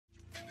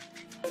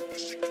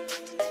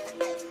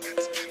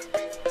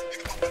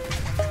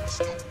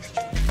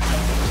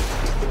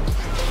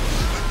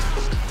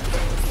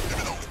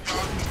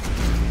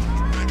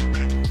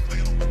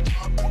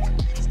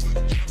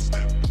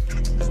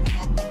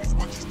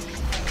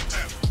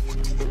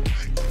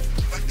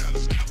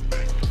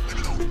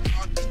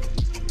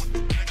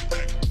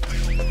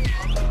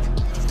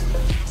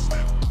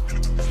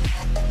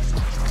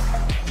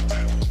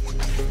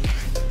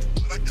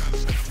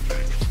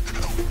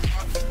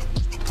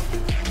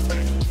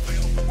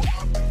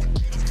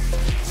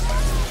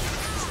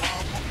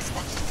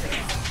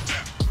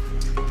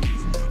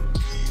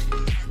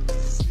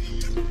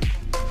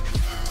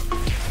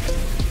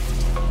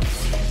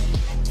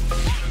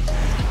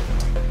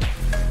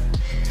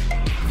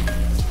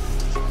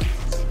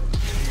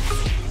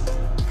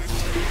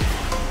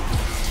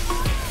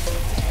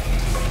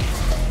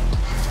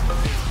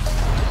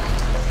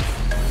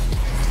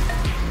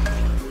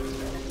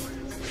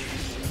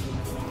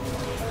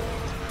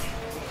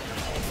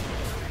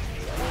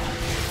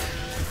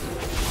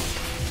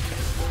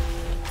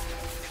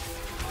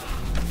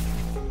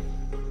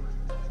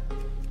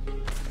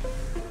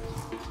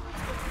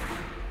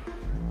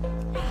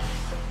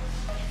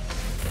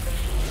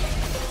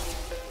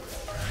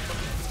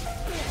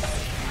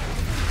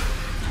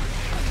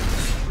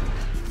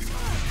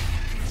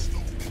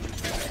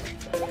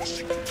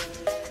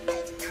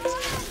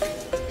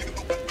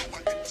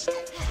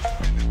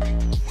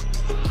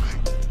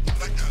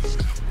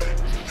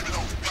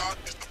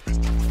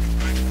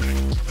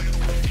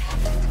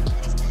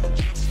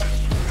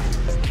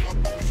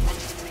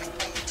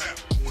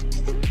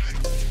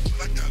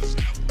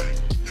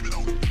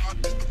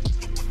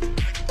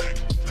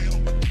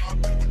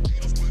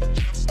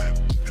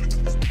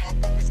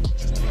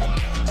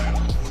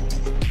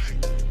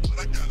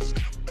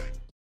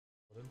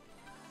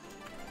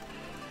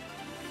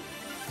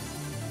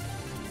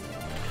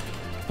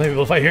Maybe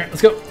we'll fight here.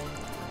 Let's go.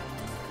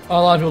 A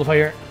lot of people to fight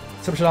here.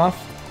 Switch it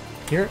off.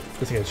 Here.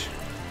 Disengage.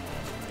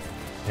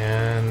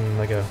 And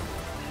like a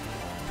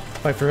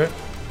fight for it.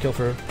 Kill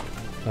for it.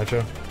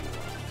 Nitro.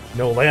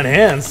 No, lay on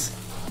hands.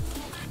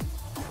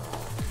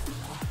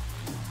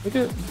 Look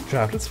at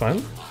trapped. It's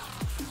fine.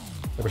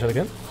 Never shot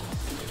again.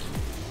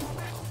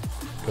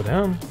 Go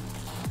down.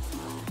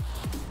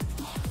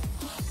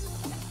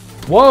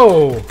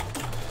 Whoa!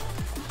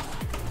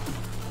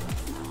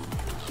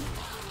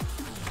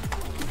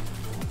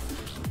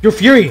 You're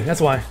Fury,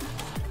 that's why.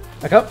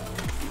 Back up.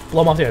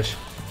 Blow him off the edge.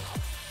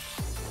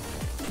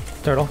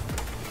 Turtle.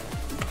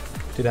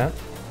 Do that.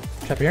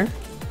 Trap here.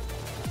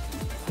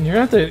 And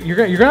you're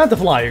gonna have to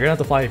fly. You're gonna have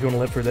to fly if you want to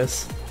live for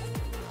this.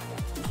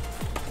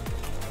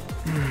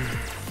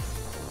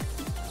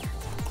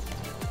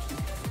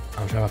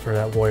 I'm trying for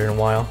that warrior in a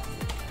while.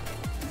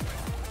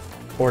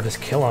 Or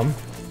just kill him.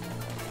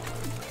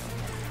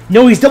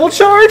 No, he's double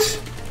charged!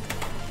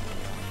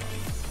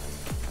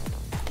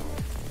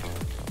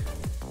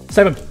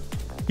 Snipe him.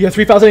 You have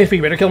 3,000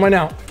 HP. Better kill him right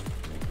now.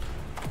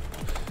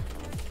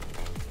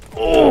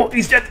 Oh,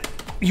 he's dead.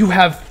 You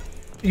have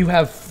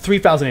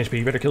 3,000 HP.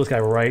 You better kill this guy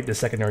right this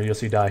second, or you'll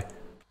see die.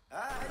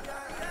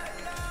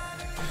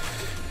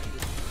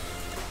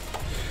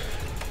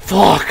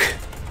 Fuck.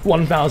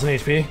 1,000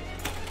 HP.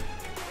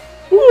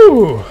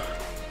 Woo.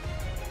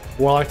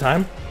 Warlock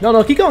time.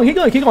 No, keep going, keep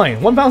going, keep going.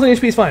 1,000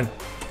 HP is fine.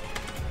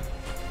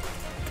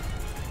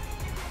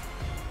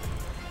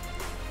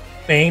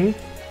 Bane,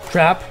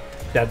 trap,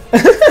 dead.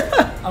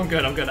 I'm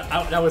good.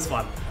 That was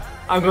fun.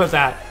 I'm good with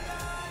that.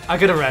 I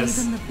gotta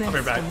res. I'll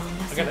be back.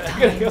 I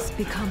gotta go.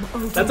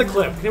 That's a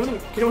clip. Can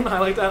anyone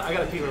highlight that? I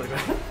gotta pee really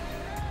bad.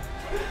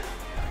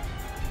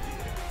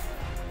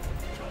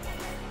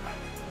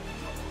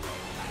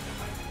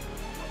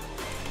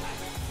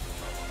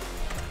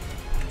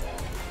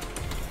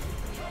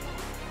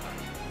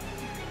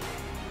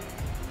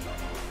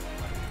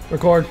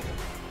 Record.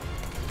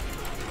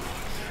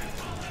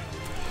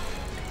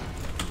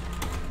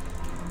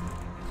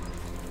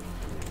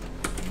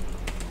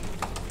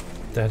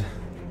 Dead.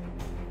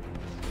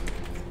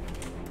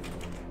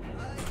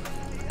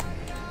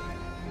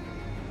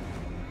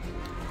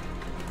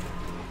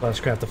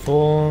 Let's craft the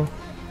full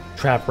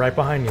trap right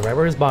behind you, right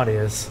where his body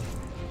is.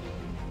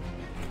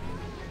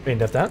 Bane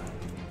def that.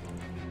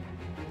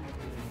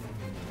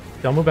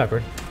 Don't move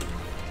backward.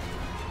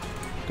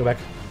 Go back.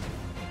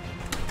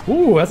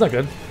 Ooh, that's not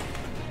good.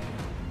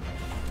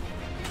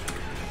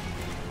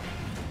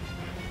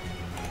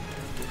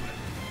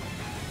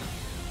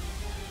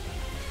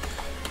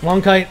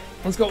 Long kite.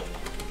 Let's go.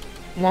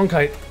 Long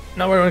kite.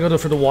 Now we're gonna go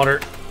for the water.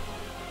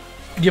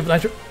 Do you have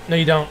nitro? No,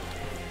 you don't.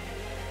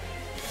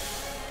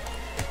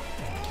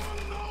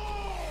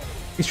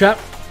 He's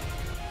trapped.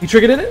 You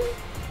triggered it?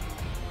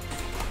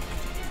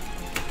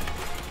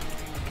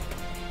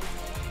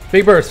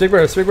 Big burst, big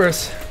burst, big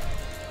burst.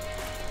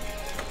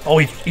 Oh,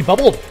 he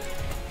bubbled.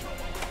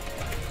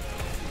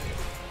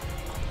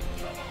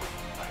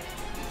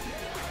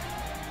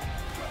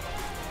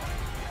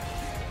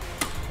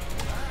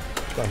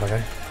 Got my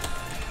guy.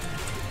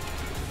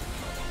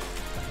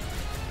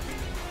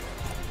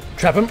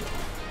 Trap him.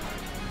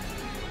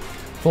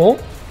 Full.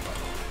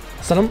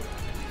 Stun him.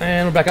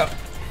 And we're back up.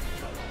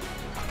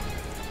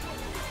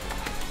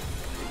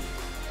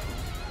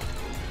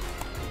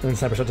 And then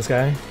sniper shot this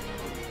guy.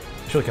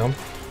 Should kill him.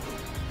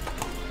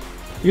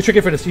 You trick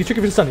it for this. You trick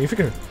it for the stun. You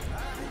trick it.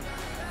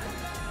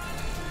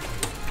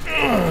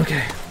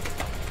 Okay.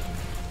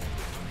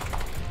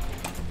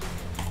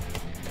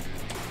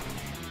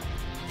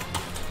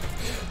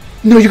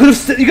 No, you could have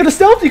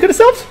stealthed. You could have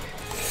stealthed.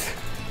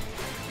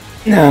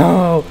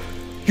 No,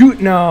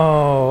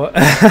 no.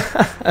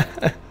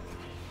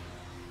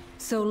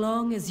 So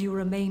long as you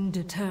remain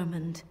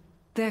determined,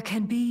 there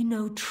can be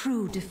no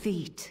true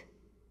defeat.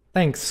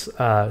 Thanks,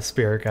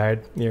 Spirit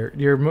Guide.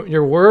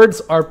 Your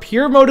words are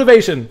pure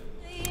motivation.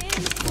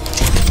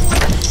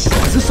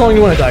 Is this song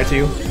you want to die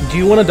to? Do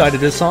you want to die to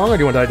this song, or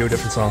do you want to die to a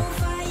different song?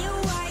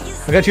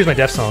 I gotta choose my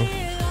death song.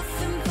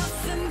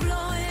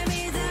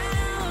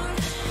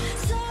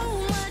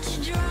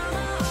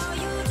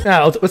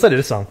 Nah, let's die to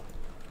this song.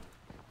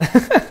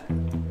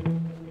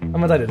 I'm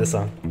gonna die to this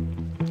song.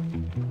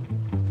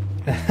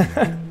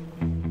 I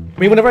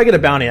mean, whenever I get a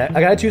bounty, I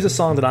gotta choose a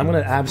song that I'm gonna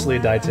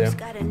absolutely die to.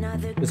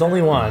 There's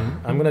only one.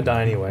 I'm gonna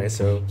die anyway,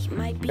 so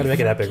gotta make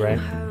it epic, right?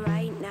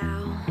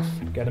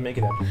 Gotta make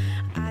it epic.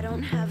 I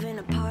don't have an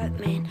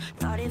apartment.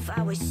 Thought if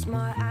I was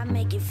smart, I'd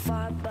make it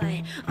far, but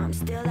I'm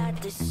still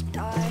at the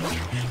start.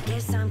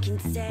 Guess I'm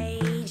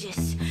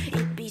contagious.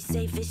 It'd be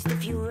safest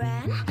if you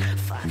ran.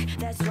 Fuck,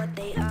 that's what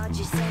they are.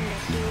 Just end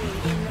up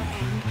doing in the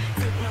end.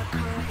 Take my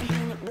car and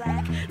paint it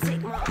black.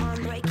 Take my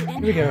arm, break it in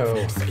Here we go.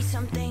 half. Say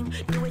something,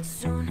 do it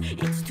soon.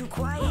 It's too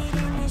quiet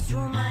in this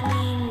room. I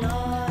need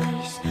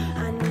noise.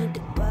 I need the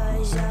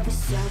buzz of a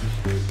sound.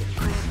 Need the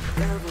crack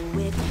of a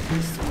whip.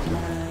 Need some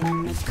blood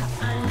in the cup.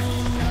 I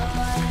need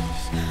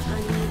noise. I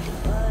need the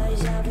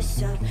buzz of a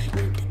sound.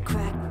 Need the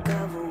crack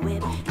of a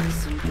whip. Need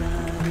some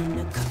blood in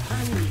the cup. I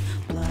need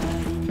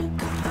blood in the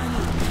cup. I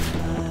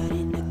need blood.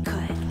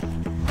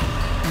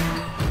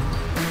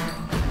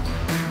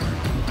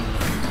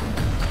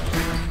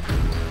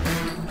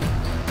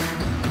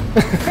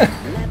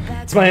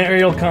 It's my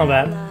aerial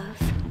combat.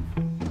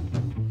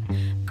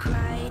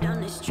 Cried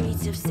on the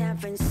streets of San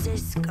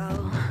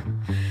Francisco.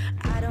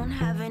 I don't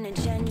have an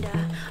agenda.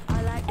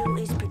 All I do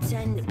is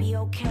pretend to be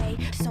okay,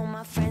 so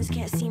my friends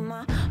can't see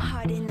my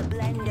heart in the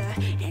blender.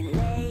 And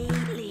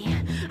lately,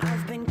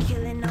 I've been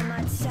killing on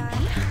my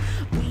time.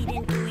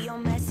 Reading through your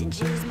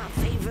messages, my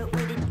favorite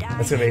way to die.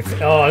 That's gonna be that's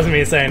gonna be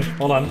insane.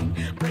 Hold on.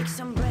 Break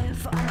some bread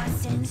for all my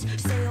sins.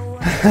 Say a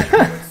word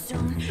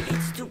soon.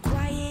 It's too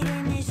quiet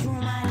in this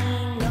room. I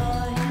need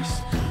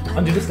noise.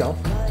 Undo the stealth.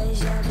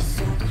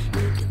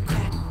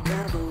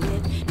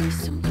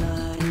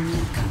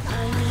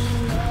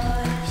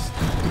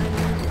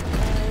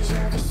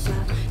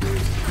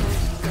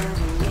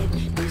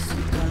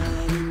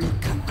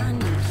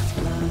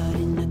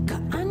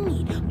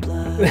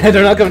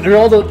 They're not coming. They're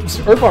all the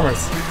earth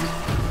farmers.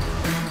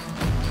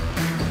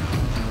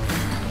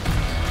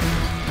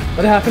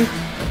 What happened?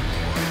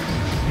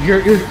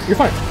 You're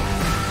fine.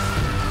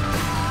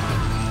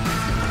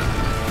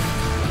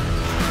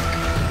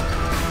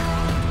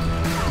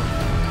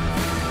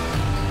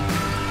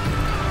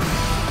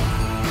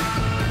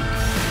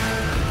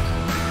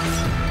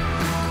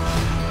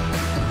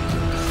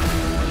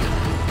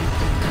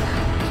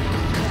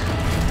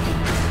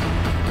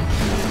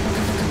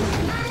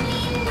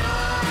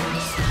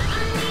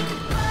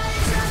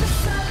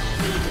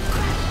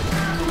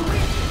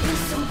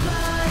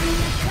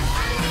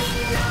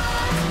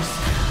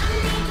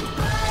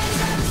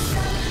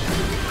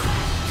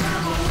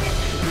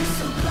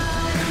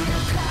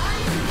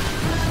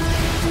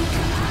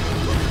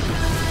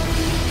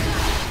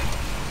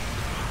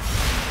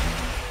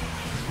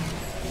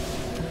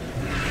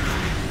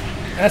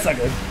 That's not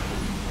good.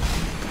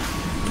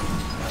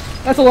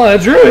 That's a lot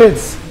of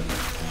druids!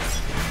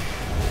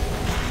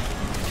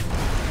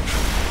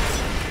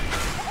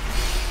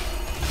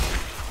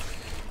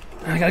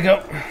 I gotta go.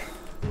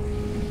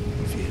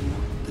 Fear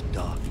not the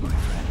dark, my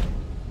friend.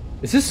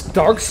 Is this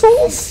Dark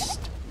Souls?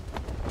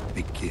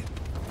 Begin.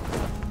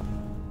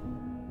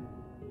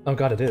 Oh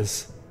god, it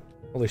is.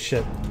 Holy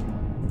shit.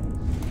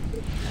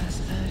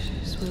 As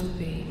ashes will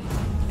be.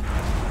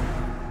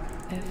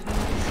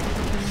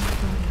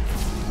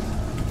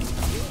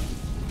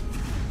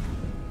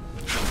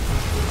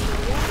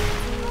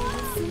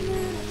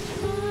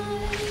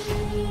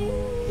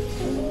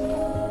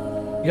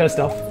 You got a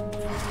stealth.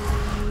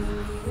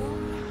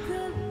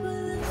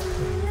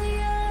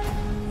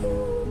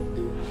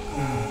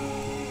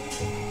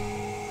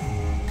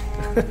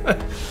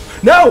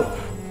 No!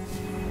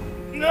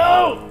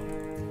 No!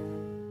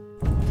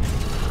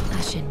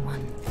 Ashen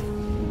One.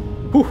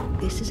 Whew.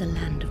 This is a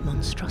land of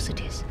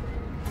monstrosities.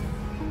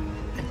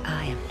 And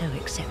I am no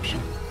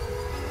exception.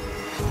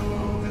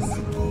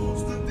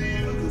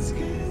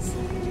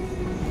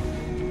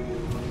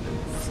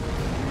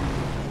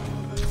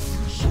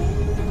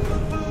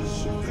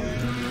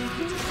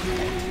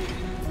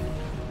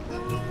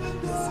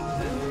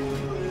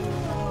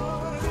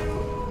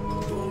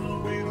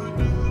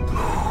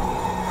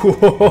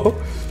 Whoa.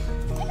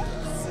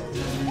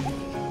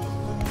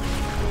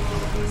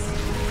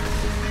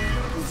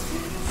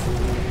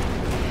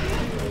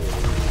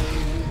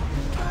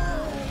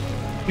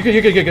 You're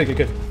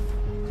good.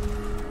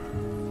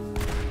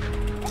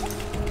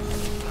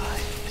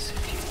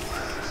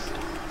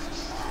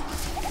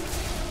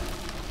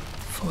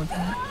 For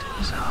that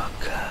is our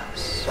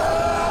curse.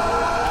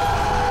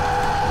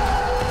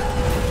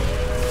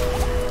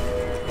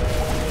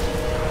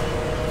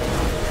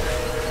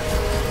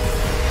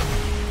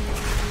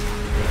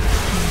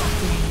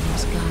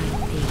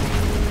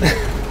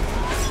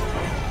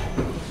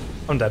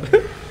 I'm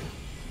dead.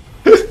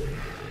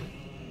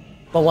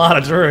 A lot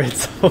of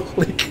druids.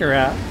 Holy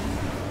crap.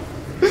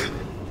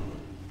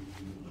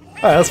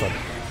 Alright, that's fun.